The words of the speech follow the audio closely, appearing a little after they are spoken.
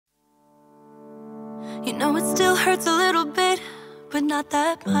You know it still hurts a little bit, but not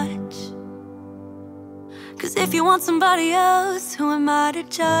that much. 'Cause if you want somebody else, who am I to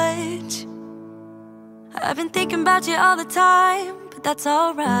judge? I've been thinking about you all the time, but that's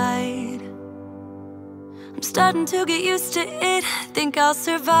alright. I'm starting to get used to it, think I'll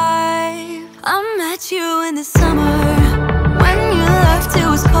survive. I met you in the summer, when you left it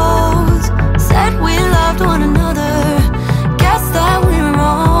was cold. Said we loved one another, guess that we were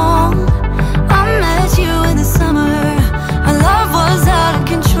wrong. I met you in the summer, our love was out of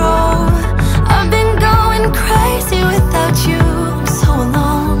control. I've been going crazy without you, I'm so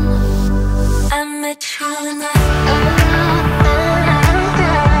alone. I met you in the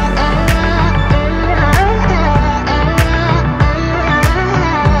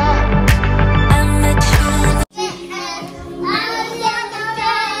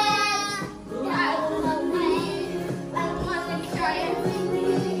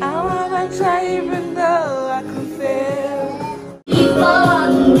even though I can feel you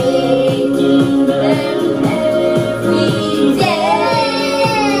want me every day.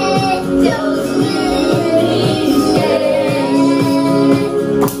 Those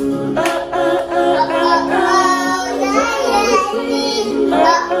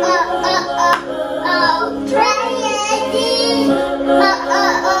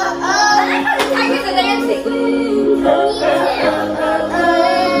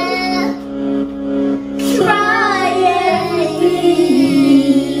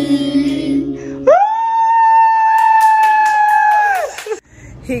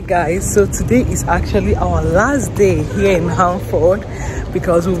Hey guys, so today is actually our last day here in Hanford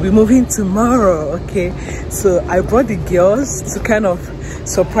because we'll be moving tomorrow. Okay, so I brought the girls to kind of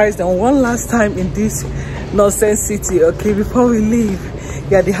surprise them one last time in this nonsense city. Okay, before we leave,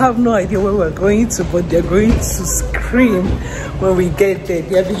 yeah, they have no idea where we're going to, but they're going to scream when we get there.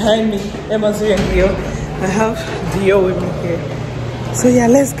 They're behind me, Emma, Zurie, and Dior. I have Dior with me here, so yeah,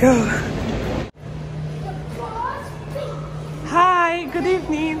 let's go. Hi, good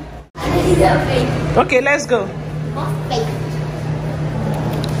evening. Okay, let's go.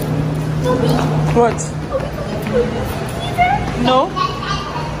 What? No?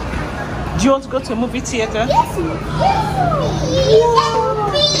 Do you want to go to a movie theater? Yes.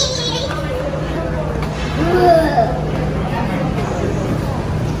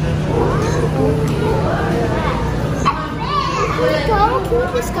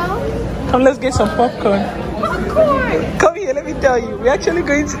 Come, let's get some popcorn. Come here, let me tell you. We're actually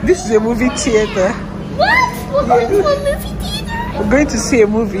going to... This is a movie theater. What? We're going to a movie theater? We're going to see a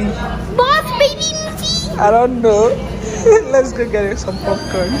movie. Boss baby movie? I don't know. Let's go get some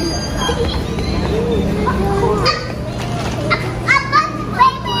popcorn.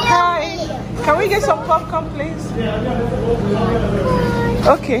 Hi. Can we get some popcorn, please?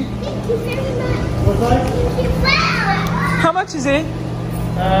 Okay. Thank you very much. How much is it?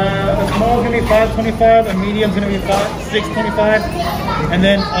 A small is gonna be $5.25, a medium is gonna be $6.25, and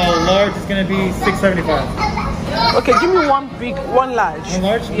then a large is gonna be $6.75. Okay, give me one large. One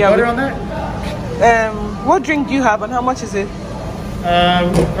large? Yeah. Butter on that? What drink do you have and how much is it?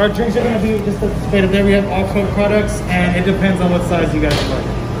 Our drinks are gonna be just displayed up there. We have off-road products, and it depends on what size you guys like.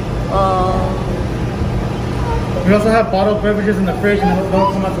 We also have bottled beverages in the fridge, and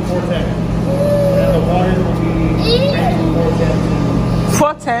they'll come out to $4.10. And the waters will be $4.10.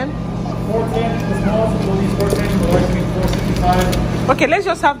 410. 410. The smallest will be 410. The large will be 465. Okay, let's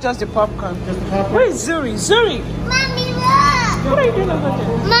just have just the popcorn. Just the popcorn. Where is Zurie? Zurie! Mommy, look! What are you doing over there?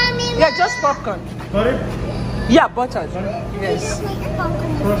 Mommy, look! Yeah, just popcorn. Butter? Yeah, buttered. Butter? Yes. Which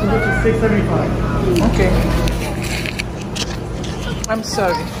is $6.75. Okay. I'm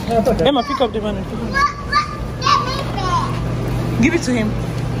sorry. Okay. Emma, pick up the money. Give it to him.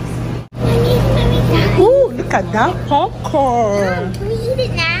 Ooh, look at that popcorn. Can we eat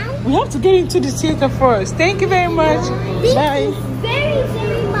it now? We have to get into the theater first. Thank you very much. Bye. Very,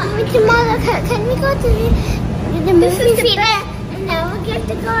 very much. Tomorrow, can we go to the movie theater? And then we'll get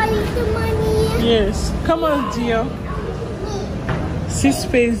the guy the money. Yes. Come on, Dio. See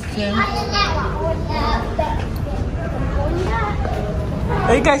Space Jam.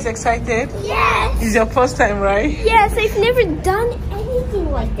 Are you guys excited? Yes. It's your first time, right? Yes, I've never done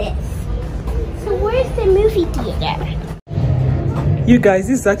anything like this. So where's the movie theater? You guys,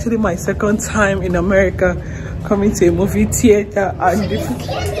 this is actually my second time in America coming to a movie theater. And Movie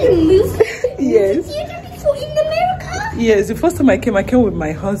yes. theater before in America? Yes, the first time I came with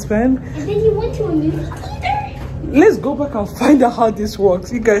my husband. And then you went to a movie theater? Let's go back and find out how this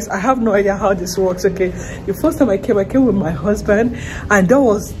works. You guys, I have no idea how this works, okay? The first time I came with my husband, and that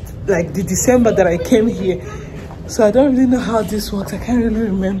was like the December that I came here. So I don't really know how this works. I can't really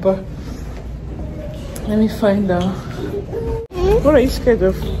remember. Let me find out. What are you scared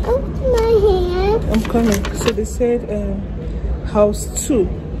of? My hand. I'm coming. So they said house 2.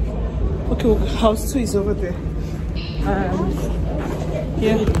 Okay, well, house 2 is over there.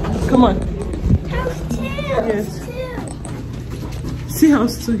 Yeah, come on. House 2. Yes. See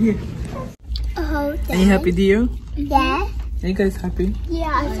house 2 here. Oh, Are you happy, Dior? yeah. Are you guys happy?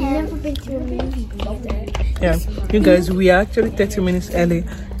 Yeah, I've never been to a movie either. Yeah, you guys, we are actually 30 minutes early.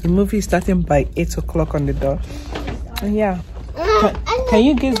 The movie is starting by 8 o'clock on the dot. And yeah, can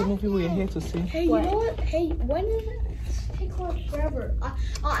you guess the movie we're here to see? Hey, you know what? Hey, when did it take forever?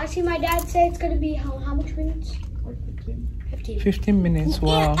 Actually, my dad said it's gonna be how much minutes? 15 minutes.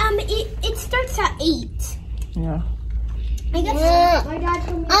 Wow. It starts at 8. Yeah. I guess my dad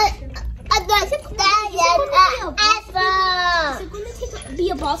told me. Is it going to be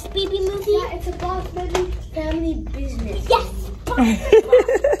a Boss Baby movie? Yeah, it's a Boss Baby family business. Yes! Boss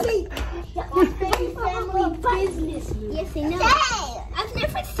Baby family business movie. Yes, I know. I've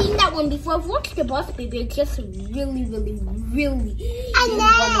never seen that one before. I've watched the Boss Baby. I just really want to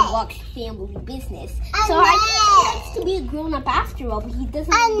watch family business. So I think he wants to be a grown-up after all, but he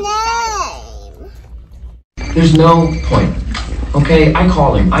doesn't. There's no point. Okay, I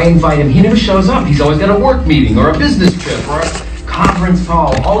call him, I invite him, he never shows up. He's always got a work meeting or a business trip or a conference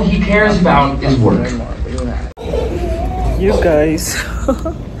call. All he cares about is work. You guys,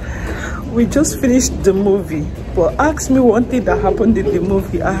 we just finished the movie, but ask me one thing that happened in the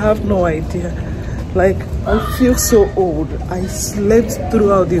movie. I have no idea. Like, I feel so old. I slept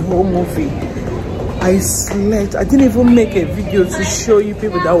throughout the whole movie. I slept. I didn't even make a video to show you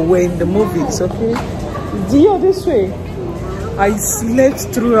people that were in the movies, okay? Dior, this way. I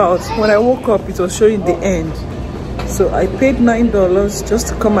slept throughout. When I woke up, it was showing the end. So I paid $9 just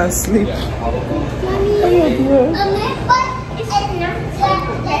to come and sleep.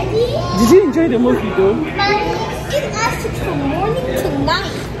 Did you enjoy the movie though? It lasted from morning to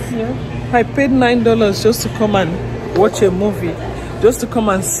night. Yeah. I paid $9 just to come and watch a movie. Just to come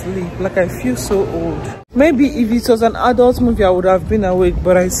and sleep. Like, I feel so old. Maybe if it was an adult movie, I would have been awake,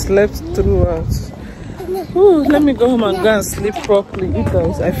 but I slept throughout. Ooh, let me go home and go and sleep properly. You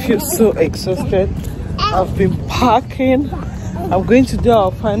guys, I feel so exhausted. I've been packing. I'm going to do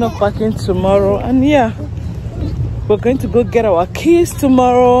our final packing tomorrow. And yeah, we're going to go get our keys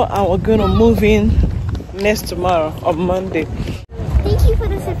tomorrow. And we're going to move in next tomorrow on Monday. Thank you for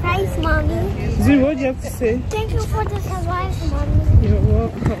the surprise, Mommy. Zurie, what do you have to say? Thank you for the surprise, Mommy. You're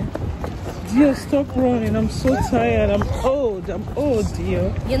welcome. Dear, stop running. I'm so tired. I'm old,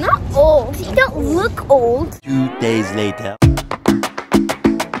 dear. You're not old. You don't look old. 2 days later.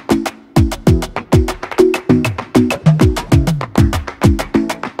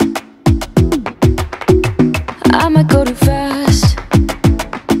 I might go too fast.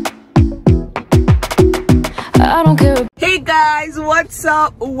 I don't care. Hey guys, what's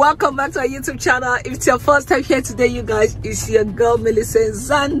up? Welcome back to our YouTube channel. If it's your first time here today, you guys, it's your girl Millicent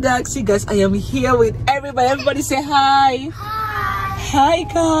Xandercs. You guys, I am here with everybody. Everybody say hi. Hi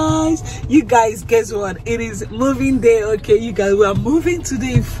guys. You guys, guess what? It is moving day. Okay, you guys, we are moving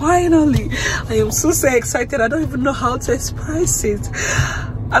today finally. I am so excited. I don't even know how to express it.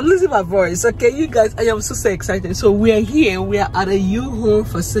 I'm losing my voice. Okay, you guys, I am so excited. So we are here. We are at a U-Haul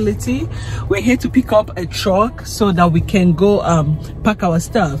facility. We're here to pick up a truck so that we can go pack our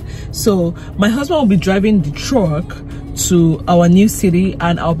stuff. So my husband will be driving the truck to our new city,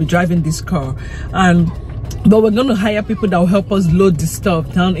 and I'll be driving this car. But we're going to hire people that will help us load the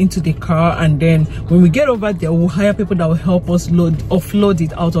stuff down into the car, and then when we get over there, we'll hire people that will help us offload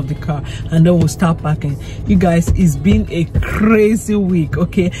it out of the car, and then we'll start packing. You guys, it's been a crazy week.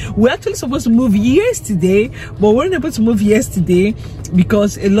 Okay, we're actually supposed to move yesterday, but we weren't able to move yesterday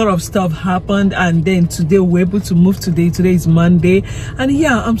because a lot of stuff happened, and then today we're able to move today. Today is Monday, and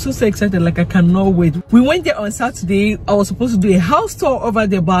yeah, I'm so excited. Like, I cannot wait. We went there on Saturday. I was supposed to do a house tour over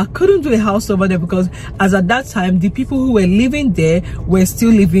there, but I couldn't do a house tour over there because as at that time, the people who were living there were still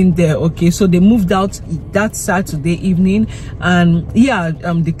living there. Okay, so they moved out that Saturday evening, and yeah,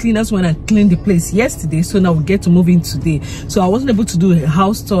 the cleaners went and cleaned the place yesterday, so now we get to move in today. So I wasn't able to do a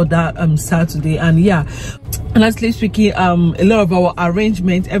house tour that Saturday, and yeah, honestly speaking, a lot of our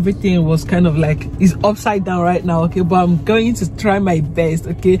arrangement, everything was kind of like is upside down right now. Okay, but I'm going to try my best.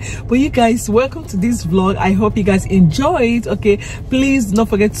 Okay, but you guys, welcome to this vlog. I hope you guys enjoy it. Okay, please don't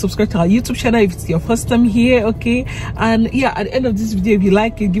forget to subscribe to our YouTube channel if it's your first time here. Okay, and yeah, at the end of this video, if you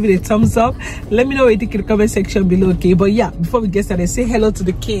like it, give it a thumbs up. Let me know what you think in the comment section below. Okay, but yeah, before we get started, say hello to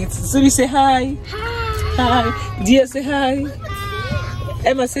the kids. Zurie, say hi. Hi. Dior, say hi.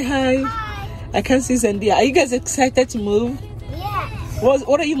 Emma, say hi. I can't see Zendaya. Are you guys excited to move? Yes.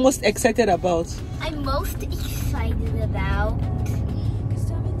 What are you most excited about? I'm most excited about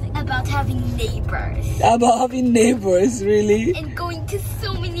having neighbors. About having neighbors, really? And going to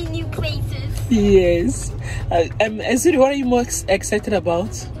so many new places. Yes. Zurie, what are you most excited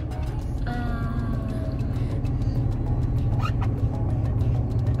about? I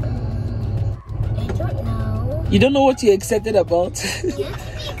don't know. You don't know what you're excited about? You have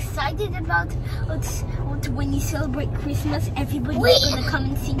to be excited about when you celebrate Christmas, everybody's gonna come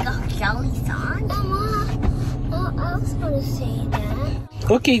and sing a jolly song. I was gonna say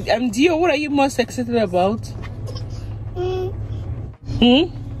that. Okay, Dior, what are you most excited about? You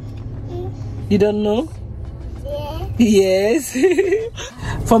don't know? Yeah. Yes.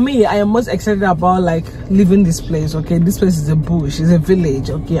 For me, I am most excited about like leaving this place. Okay, this place is a bush, it's a village.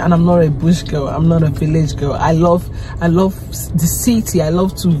 Okay, and I'm not a bush girl, I'm not a village girl. I love the city. I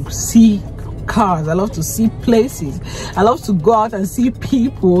love to see cars, I love to see places, I love to go out and see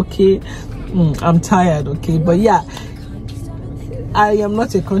people. Okay, I'm tired. Okay, but yeah, I am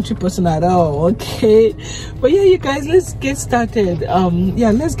not a country person at all. Okay, but yeah, you guys, let's get started.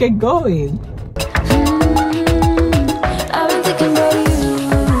 Yeah, let's get going. I've been thinking about you.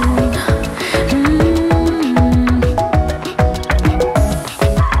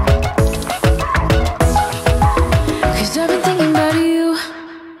 Cause I've been thinking about you.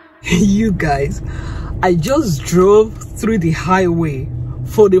 You guys, I just drove through the highway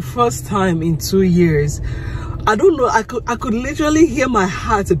for the first time in 2 years. I don't know, I could literally hear my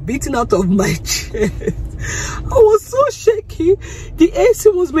heart beating out of my chest. I was so shaky. The AC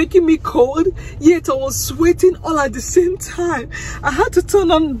was making me cold, yet I was sweating all at the same time. I had to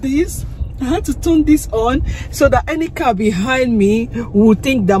turn on this. I had to turn this on so that any car behind me would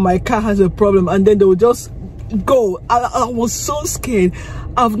think that my car has a problem, and then they would just go. I was so scared.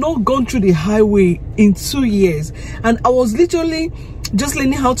 I've not gone through the highway in 2 years, and I was literally just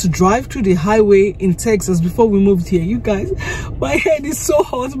learning how to drive through the highway in Texas before we moved here. You guys, my head is so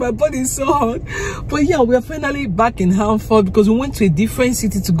hot, my body is so hot. But yeah, we are finally back in Hanford because we went to a different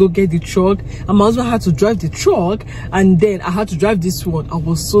city to go get the truck, and my husband had to drive the truck, and then I had to drive this one. I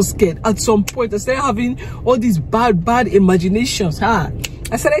was so scared. At some point I started having all these bad imaginations.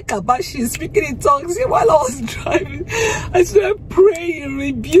 I started kabashi, speaking in tongues while I was driving. I started praying,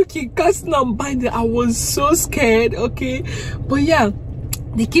 rebuking, casting and binding. I was so scared. Okay, but yeah,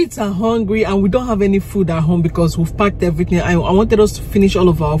 the kids are hungry and we don't have any food at home because we've packed everything. I wanted us to finish all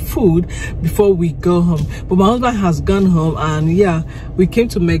of our food before we go home, but my husband has gone home, and yeah, we came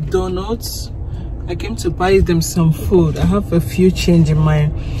to McDonald's. I came to buy them some food. I have a few change in my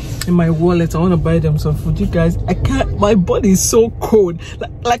wallet. I want to buy them some food. You guys, I can't, my body is so cold,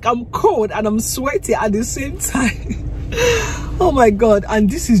 like I'm cold and I'm sweaty at the same time. Oh my god. And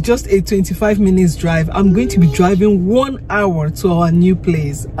this is just a 25 minutes drive. I'm going to be driving 1 hour to our new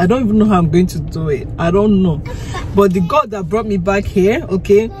place. I don't even know how I'm going to do it. I don't know, but the God that brought me back here,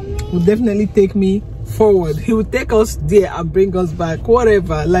 okay, will definitely take me forward. He will take us there and bring us back,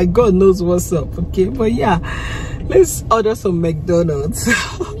 whatever. Like, God knows what's up. Okay, but yeah, let's order some McDonald's.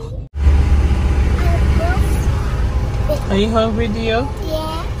 Are you hungry, Dio?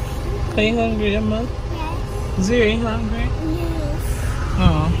 Yeah. Are you hungry, Emma? Yes. Zurie, are you hungry? Yes.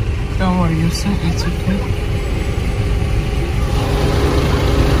 Oh, don't worry, you still eat, okay?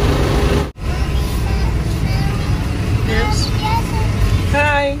 Yes.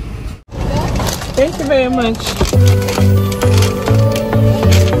 Hi. Thank you very much.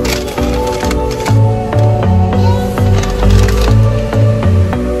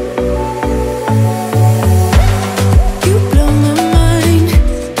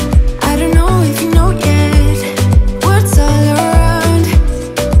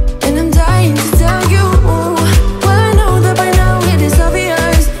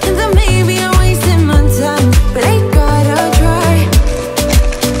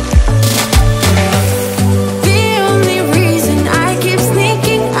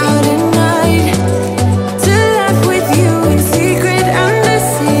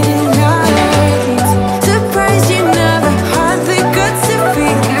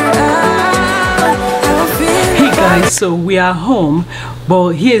 So we are home,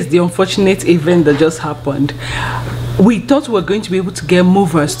 but here's the unfortunate event that just happened. We thought we were going to be able to get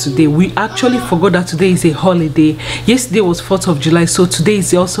movers today. We actually forgot that today is a holiday. Yesterday was 4th of July, so today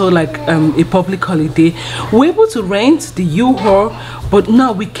is also like a public holiday. We're able to rent the U-Haul, but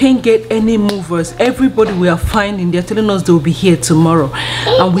now we can't get any movers. Everybody we are finding, they're telling us they will be here tomorrow,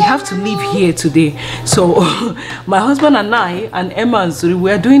 and we have to leave here today. So my husband and I and Emma and Zurie, we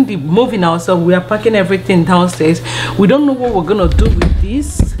are doing the moving ourselves. We are packing everything downstairs. We don't know what we're gonna do with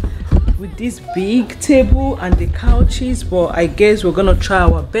this this big table and the couches, but I guess we're gonna try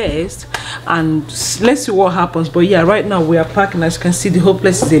our best and let's see what happens. But yeah, right now we are packing. As you can see, the whole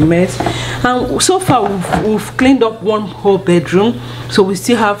place is a mess, and so far we've cleaned up one whole bedroom, so we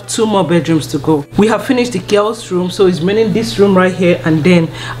still have 2 more bedrooms to go. We have finished the girls' room, so it's meaning this room right here and then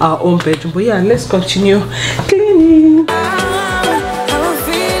our own bedroom. But yeah, let's continue cleaning.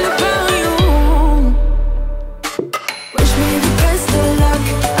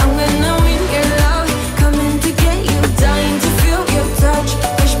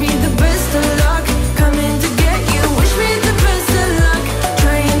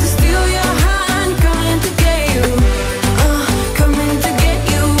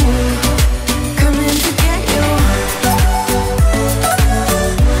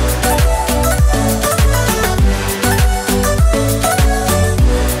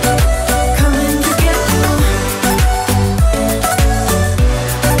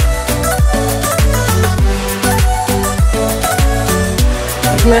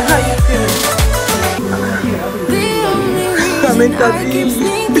 How you feeling? I'm interviewing you.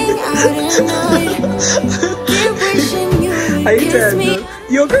 Are you tired though?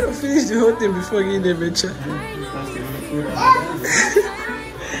 You're gonna finish the whole thing before you the venture.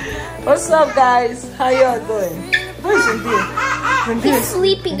 What's up, guys? How y'all doing? Where's Zendaya? He's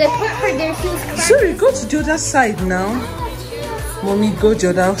sleeping. I put her there. She's Sorry, go to the other side now. Mommy, go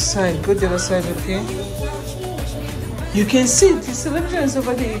to the other side. Go to the other side, okay? You can see the television is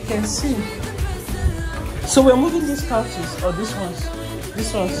over there. You can see. So we're moving these couches or these ones.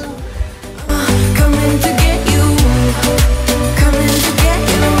 These ones. Coming to get you. Coming to get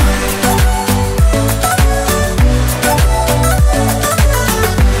you.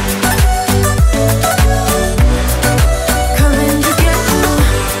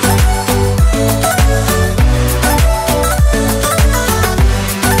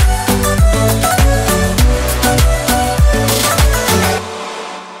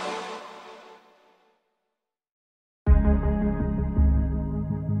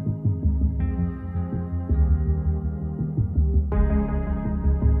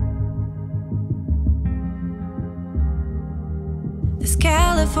 This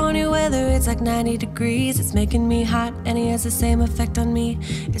California weather, it's like 90 degrees. It's making me hot and he has the same effect on me.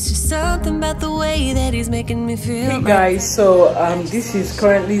 It's just something about the way that he's making me feel. Hey guys, so this is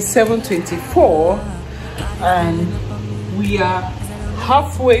currently 7:24 and we are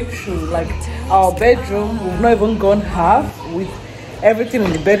halfway through. Like our bedroom, we've not even gone half with everything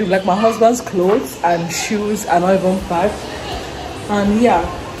in the bedroom. Like my husband's clothes and shoes are not even packed. And yeah,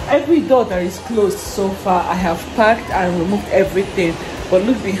 every door that is closed so far I have packed and removed everything. But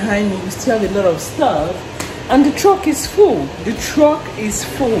look behind me, we still have a lot of stuff and the truck is full. The truck is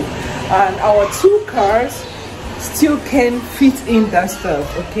full and our 2 cars still can fit in that stuff.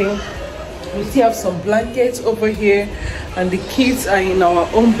 Okay, we still have some blankets over here and the kids are in our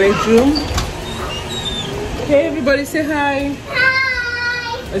own bedroom. Okay, everybody say hi.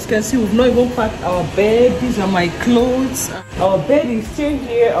 As you can see, we've not even packed our bed. These are my clothes. Our bed is still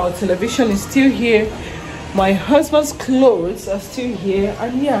here. Our television is still here. My husband's clothes are still here.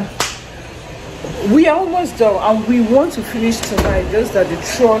 And yeah, we are almost done. And we want to finish tonight. Just that the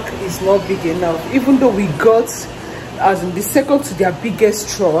truck is not big enough. Even though we got, as in the second to their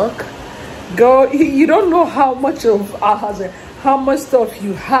biggest truck. Girl, you don't know how much of how much stuff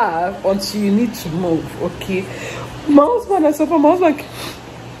you have until you need to move. Okay, my husband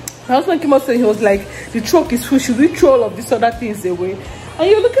came out saying, he was like, the truck is full, should we throw all of these other things away? And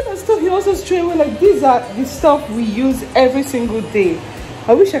you're looking at stuff, he also threw away. Like, these are the stuff we use every single day.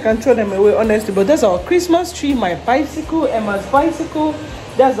 I wish I can throw them away, honestly. But that's our Christmas tree, my bicycle, Emma's bicycle.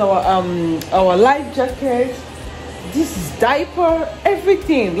 That's our life jacket. This is diaper,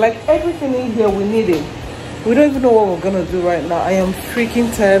 everything. Like, everything in here we need it. We don't even know what we're gonna do right now. I am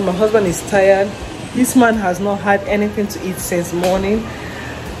freaking tired. My husband is tired. This man has not had anything to eat since morning.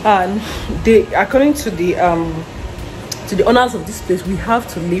 And they, according to the owners of this place, we have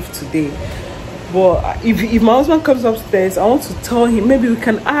to leave today. But if my husband comes upstairs, I want to tell him, maybe we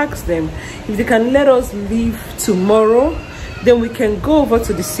can ask them if they can let us leave tomorrow. Then we can go over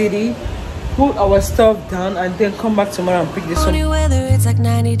to the city, put our stuff down, and then come back tomorrow and pick this up. Weather, it's like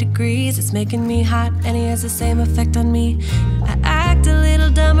 90 degrees. It's making me hot and he has the same effect on me. I act a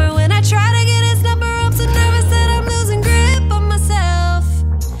little dumber when I try to get his number. I'm so nervous that I'm losing grip on myself.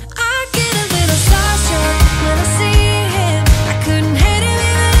 When I see him, I couldn't hate him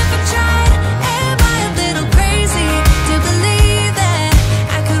even if I tried. Am I a little crazy to believe that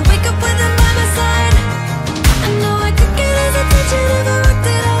I could wake up with him by my side? I know I could get his attention if I worked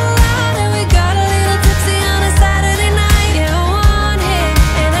it all out. And we got a little tipsy on a Saturday night. Yeah, I want him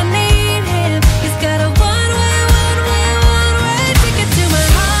and I need him.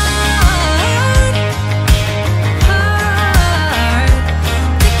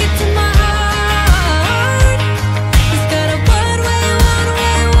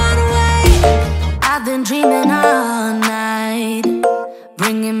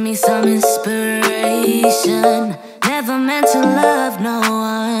 me some inspiration. Never meant to love no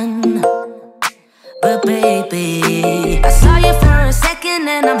one, but baby, I saw you for a second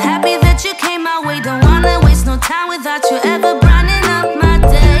and I'm happy that you came my way. Don't wanna waste no time without you ever brightening up my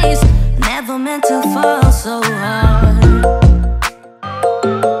days. Never meant to fall so hard.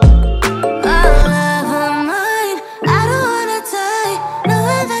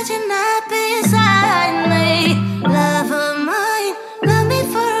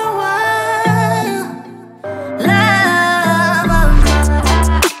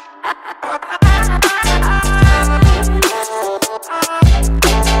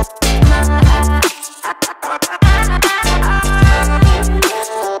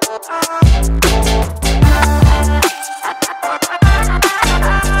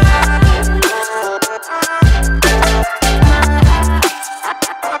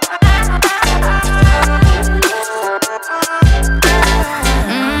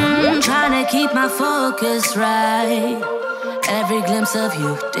 Right, every glimpse of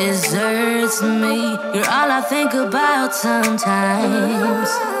you deserts me. You're all I think about sometimes.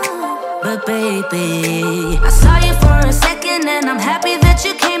 But baby, I saw you for a second and I'm happy that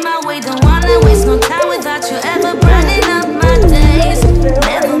you came my way. Don't wanna waste no time without you ever brightening up my days.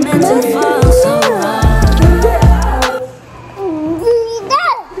 Never meant to fall so hard.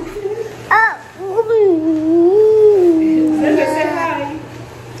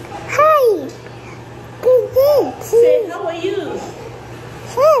 Say, how are you?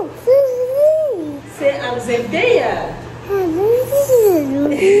 Say, I'm Zendaya.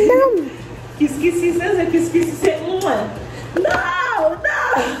 Kiss, kiss, says a kiss, kiss, say, one. No.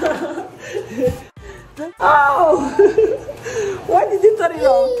 Oh, why did you turn it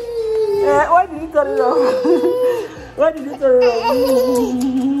off? Why did you turn it off? Why did you turn it off?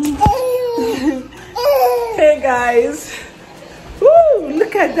 Hey guys. Woo,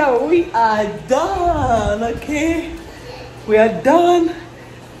 look at that, we are done, okay? We are done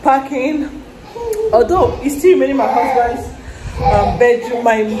packing. Although it's still remaining my husband's bedroom,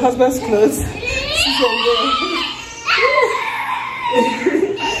 my husband's clothes.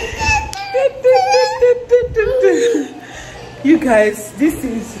 You guys, this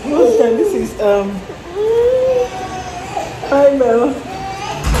is I know.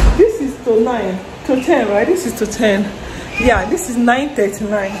 This is to 9 to 10, right? This is to 10. Yeah, this is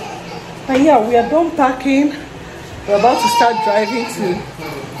 9:39, and yeah, we are done packing. We're about to start driving to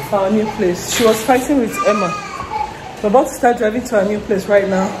our new place. She was fighting with Emma. We're about to start driving to our new place right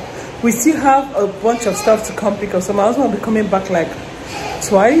now. We still have a bunch of stuff to come pick up, so my husband will be coming back like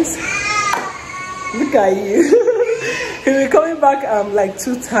twice. Look at you. He'll be coming back like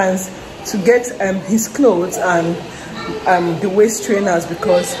 2 times to get his clothes and the waist trainers,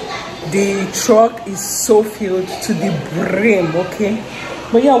 because the truck is so filled to the brim, okay?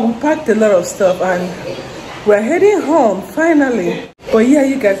 But yeah, we packed a lot of stuff and we're heading home finally. But yeah,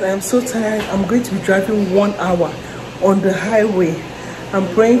 you guys, I am so tired. I'm going to be driving 1 hour on the highway. I'm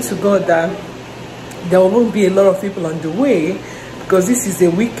praying to God that there won't be a lot of people on the way, because this is a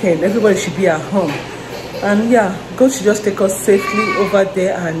weekend. Everybody should be at home. And yeah, God should just take us safely over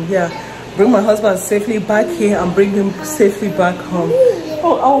there, and yeah, bring my husband safely back here and bring him safely back home.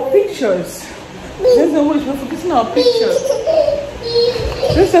 Oh, our pictures. There's no way, we're forgetting our pictures.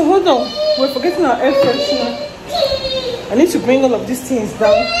 There's a, hold on, we're forgetting our air freshener. I need to bring all of these things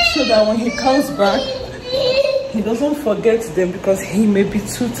down so that when he comes back, he doesn't forget them, because he may be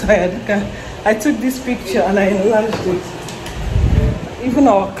too tired. I took this picture and I enlarged it. Even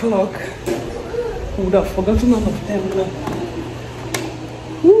our clock, we would have forgotten all of them now.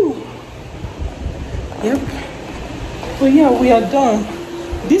 Woo. Yep. So yeah, we are done.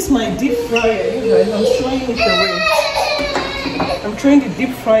 This is my deep fryer, you guys. I'm throwing it away. I'm throwing the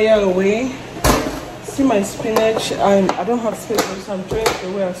deep fryer away. See my spinach, and I don't have space, so I'm throwing it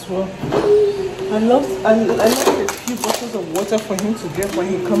away as well. I left a few bottles of water for him to get when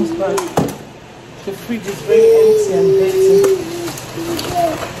he comes back. The fridge is very empty and dirty.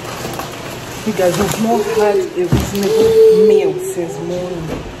 You guys, we've not had a reasonable meal since morning.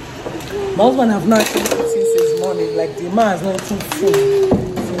 My husband have not eaten since morning. Like, the man has not eaten food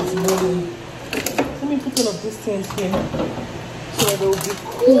since morning. Let me put all of these things here so that they will be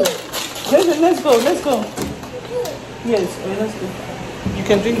cool. Let's go. Yes, let's go. You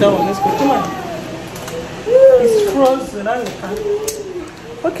can drink that one. Let's go. Come on. It's frozen.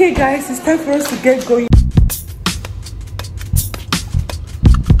 Okay, guys, it's time for us to get going.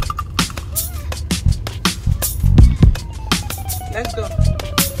 Let's go.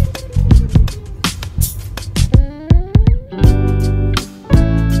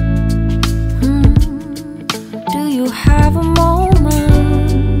 Do you have a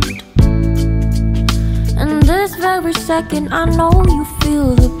moment second, I know you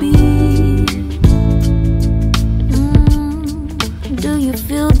feel the beat. Do you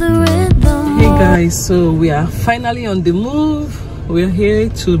feel the rhythm? Hey guys, so we are finally on the move. We're here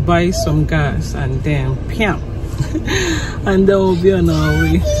to buy some gas and then piam. And then we'll be on our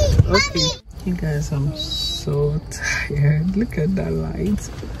way. Okay. Hey guys, I'm so tired. Look at that light.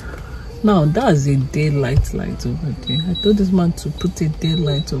 Now that's a daylight light over there. I told this man to put a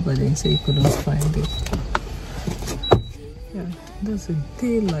daylight over there and say he couldn't find it. Yeah, that's a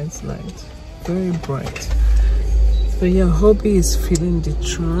daylight light. Very bright. But yeah, hubby is filling the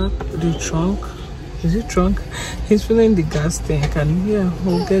trunk. Is it trunk? He's filling the gas tank, and yeah,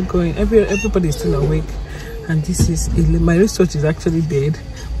 we'll get going. Everybody's still awake, and this is my wristwatch is actually dead,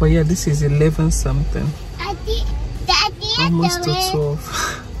 but yeah, this is 11 something. Daddy, Almost to 12.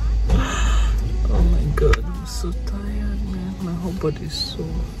 Oh my god, I'm so tired, man. My whole body is so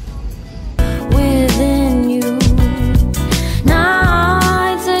Within you,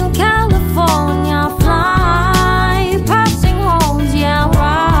 nights in California fly, passing homes, yeah,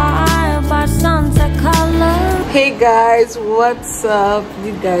 right by sunset color. Hey guys, what's up?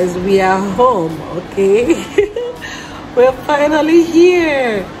 You guys, we are home, okay? We're finally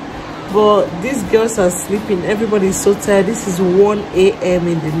here. But these girls are sleeping. Everybody's so tired. This is 1 a.m.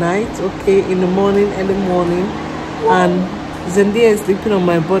 in the night, okay? In the morning, early morning. And Zendaya is sleeping on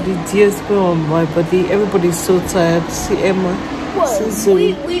my body. Dior is sleeping on my body. Everybody's so tired. See Emma. Whoa,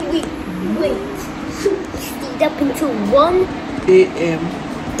 See wait. Stayed up until 1 a.m.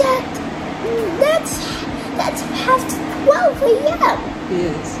 That's past 12 a.m.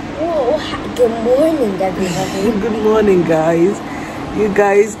 Yes. Whoa, good morning, everybody. Good morning, guys. You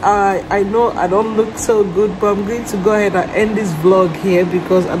guys, I know I don't look so good, but I'm going to go ahead and end this vlog here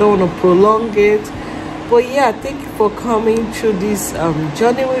because I don't want to prolong it. But yeah, thank you for coming through this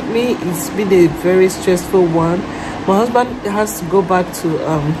journey with me. It's been a very stressful one. My husband has to go back to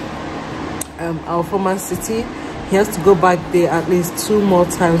our former city. He has to go back there at least 2 more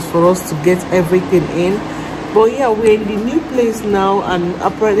times for us to get everything in. But yeah, we're in the new place now, and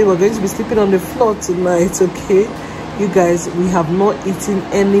apparently we're going to be sleeping on the floor tonight, okay? You guys, we have not eaten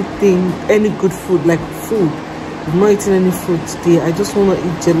anything, any good food, like food. We've not eaten any food today. I just want to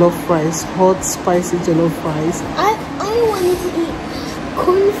eat jollof fries, hot, spicy jollof fries. I wanted to eat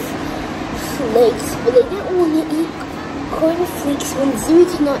corn flakes, but I didn't want to eat corn flakes when Zurie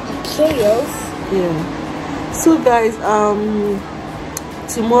cannot eat cereals. Yeah. So guys,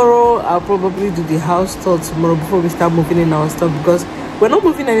 tomorrow I'll probably do the house tour tomorrow before we start moving in our stuff, because we're not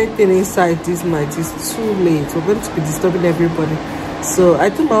moving anything inside this night. It's too late. We're going to be disturbing everybody. So I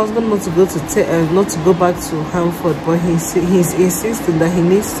told my husband not to go back to Hanford, but he's insisting that he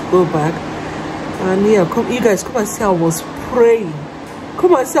needs to go back. And yeah, you guys come and see. I was praying.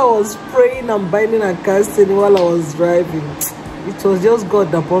 Come and see. I was praying and binding and casting while I was driving. It was just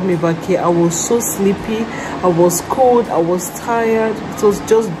God that brought me back here. I was so sleepy. I was cold. I was tired. It was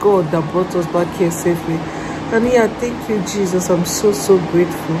just God that brought us back here safely. And yeah, thank you, Jesus. I'm so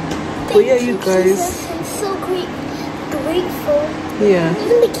grateful. But yeah, you guys. Jesus, I'm so grateful. Yeah.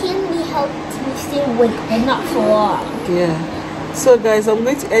 Even the candy helped me stay awake, but not for long. Yeah. So guys, I'm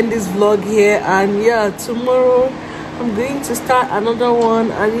going to end this vlog here, and yeah, tomorrow I'm going to start another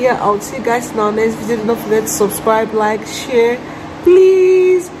one. And yeah, I'll see you guys in our next video. Don't forget to subscribe, like, share,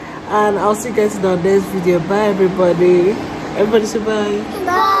 please. And I'll see you guys in our next video. Bye, everybody. Everybody say bye.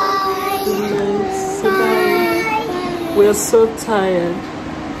 Bye. Say bye. We're so tired.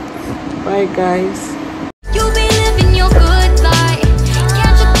 Bye, guys.